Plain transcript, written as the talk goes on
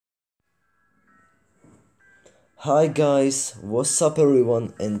Hi guys, what's up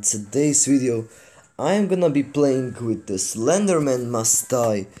everyone? In today's video I am gonna be playing with the Slenderman Must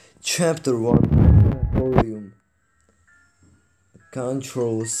Die Chapter 1 Sanatorium.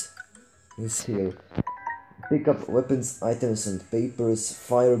 Controls is here. Pick up weapons, items and papers,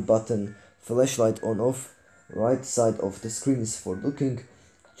 fire button, flashlight on off, right side of the screen is for looking,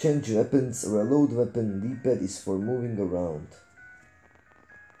 change weapons, reload weapon, D-pad is for moving around.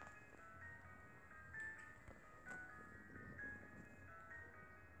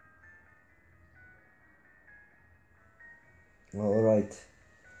 Alright,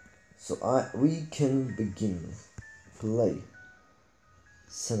 so we can begin. Play.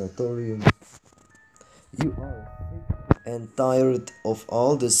 Sanatorium. You are sick and tired of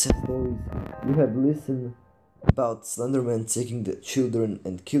all the stories you have listened about Slenderman taking the children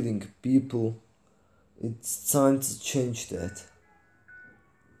and killing people. It's time to change that.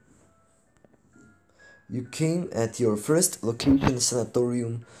 You came at your first location,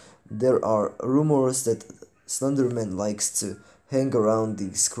 Sanatorium. There are rumors that Slenderman likes to hang around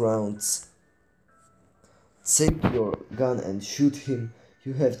these grounds. Take your gun and shoot him.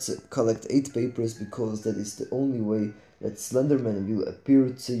 You have to collect 8 papers because that is the only way that Slenderman will appear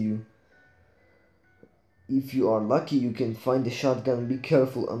to you. If you are lucky, you can find a shotgun. Be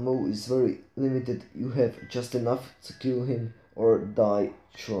careful, ammo is very limited. You have just enough to kill him or die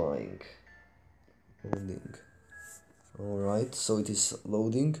trying. Loading. Alright, so it is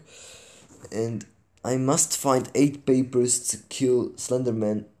loading. And I must find 8 papers to kill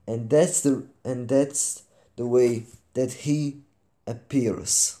Slenderman, and that's the way that he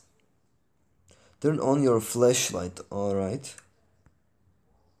appears. Turn on your flashlight, alright.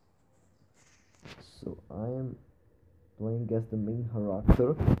 So I am playing as the main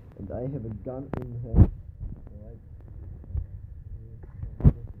character and I have a gun in hand. Alright.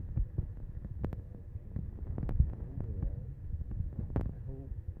 I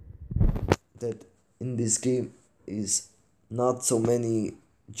hope that in this game is not so many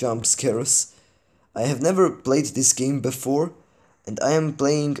jump scares. I have never played this game before and I am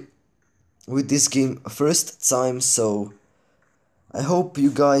playing with this game first time, so I hope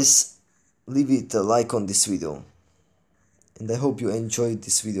you guys leave it a like on this video and I hope you enjoyed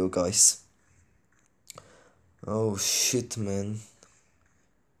this video, guys. Oh shit, man,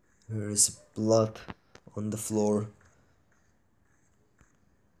 there is blood on the floor.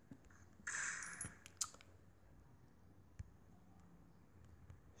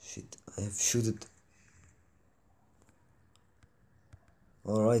 Shit, I have shoot it.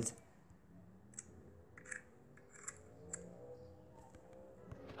 Alright.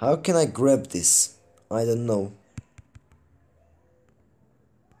 How can I grab this? I don't know.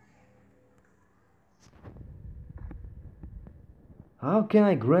 How can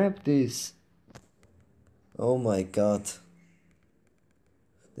I grab this? Oh my god.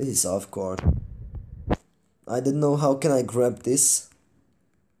 This is off guard. I don't know how can I grab this.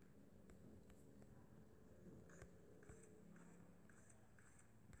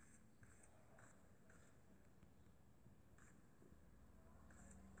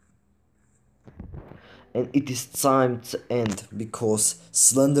 And it is time to end because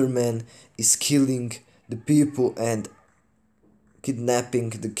Slenderman is killing the people and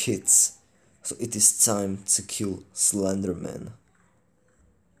kidnapping the kids. So it is time to kill Slenderman.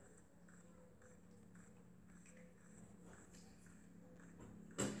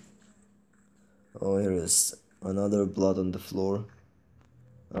 Oh, here is another blood on the floor.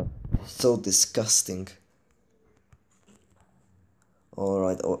 Oh, so disgusting.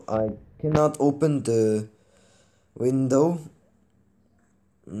 Alright, oh, I cannot open the window.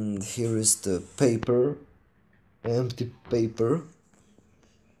 And here is the paper, empty paper.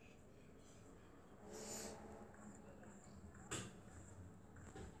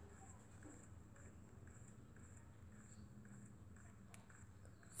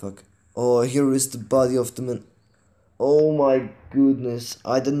 Fuck. Oh, here is the body of the man. Oh my goodness.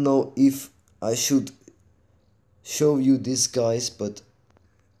 I don't know if I should show you this, guys, but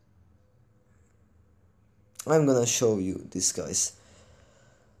I'm gonna show you this, guys.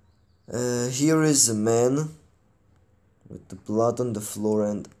 Here is a man with the blood on the floor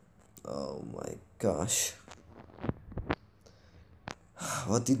and oh my gosh.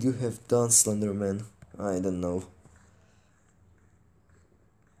 What did you have done, Slenderman? I don't know.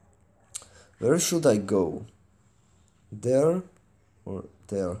 Where should I go? There or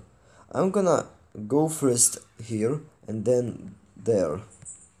there? I'm gonna go first here and then there.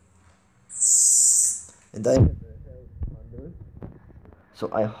 And I have a health under. So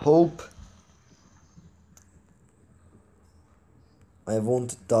I hope I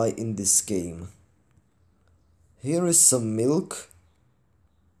won't die in this game. Here is some milk.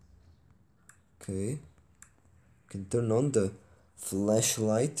 Okay. Can turn on the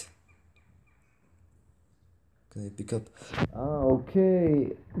flashlight. Can I pick up? Ah,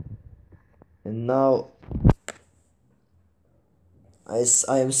 okay. And now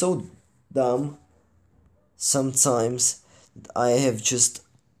I am so dumb sometimes. I have just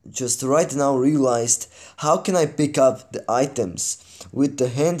right now realized how can I pick up the items with the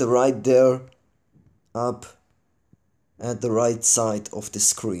hand right there up at the right side of the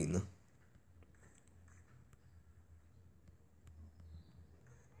screen.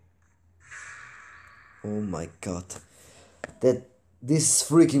 Oh my god. That this is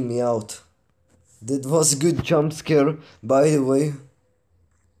freaking me out. That was a good jump scare, by the way.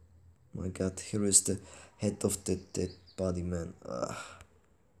 My god, here is the head of the dead body man.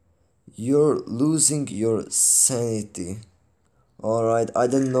 You're losing your sanity. Alright, I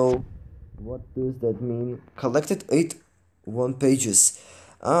don't know. What does that mean? Collected 1 pages.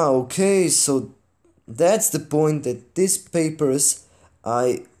 Ah, okay, so that's the point that these papers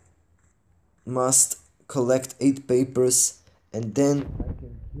I must collect 8 papers and then I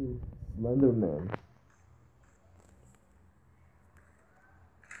can kill Slenderman.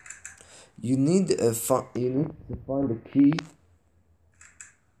 You need to find a key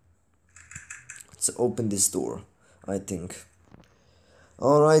to open this door, I think.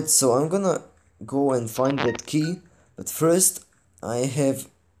 Alright, so I'm gonna go and find that key, but first I have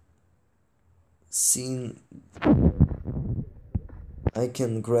seen I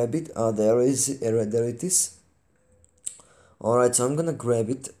can grab it. Ah, there it is. Alright, so I'm gonna grab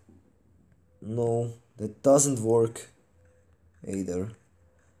it. No, that doesn't work either.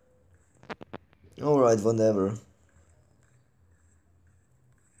 Alright, whatever.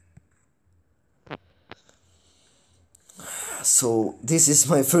 So, this is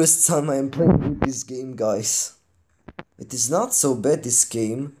my first time I am playing with this game, guys. It is not so bad, this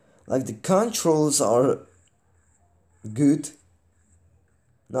game. Like, the controls are good.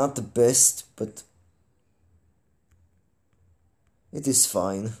 Not the best, but it is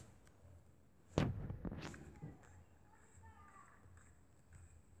fine.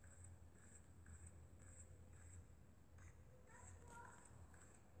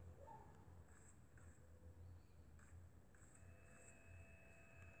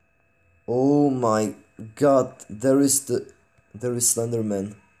 Oh my god, there is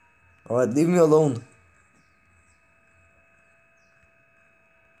Slenderman. Alright, leave me alone.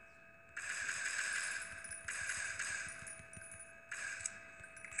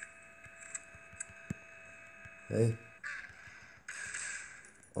 Hey.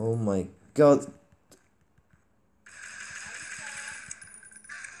 Oh my god.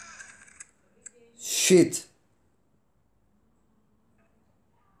 Shit.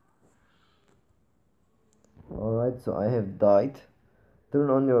 Alright, so I have died. Turn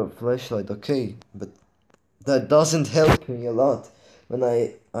on your flashlight, okay, but that doesn't help me a lot when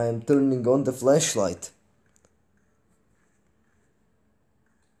I am turning on the flashlight.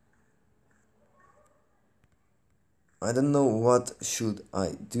 I don't know what should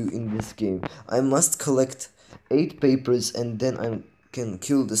I do in this game. I must collect 8 papers and then I can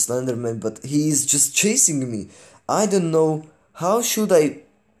kill the Slenderman, but he is just chasing me. I don't know how should I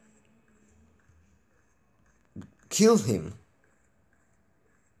kill him.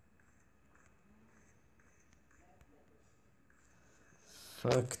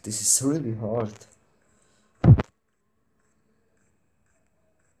 Fuck, this is really hard.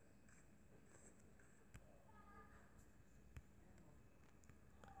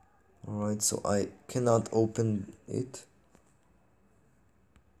 Alright, so I cannot open it.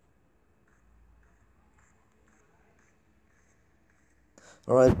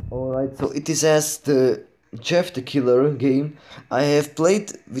 Alright, so it is as the Jeff the Killer game. I have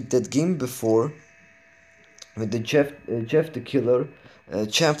played with that game before. With the Jeff the Killer,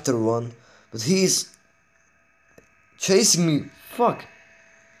 chapter 1. But he is chasing me. Fuck.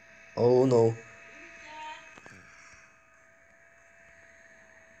 Oh no.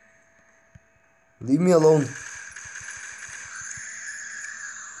 Leave me alone.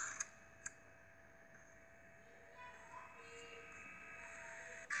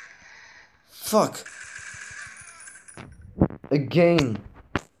 Fuck. Again.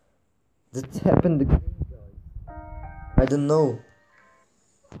 That happened again. I don't know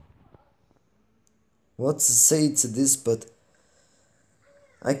what to say to this, but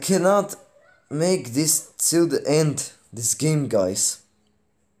I cannot make this till the end, this game, guys.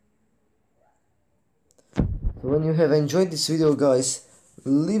 So when you have enjoyed this video, guys,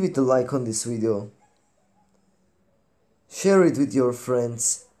 leave it a like on this video. Share it with your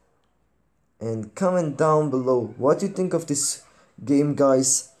friends. and comment down below what you think of this game,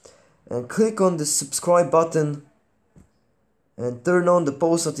 guys, and click on the subscribe button and turn on the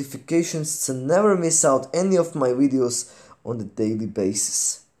post notifications to never miss out any of my videos on the daily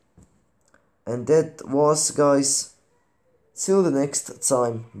basis. And that was, guys, till the next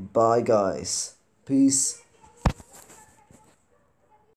time. Bye, guys. Peace.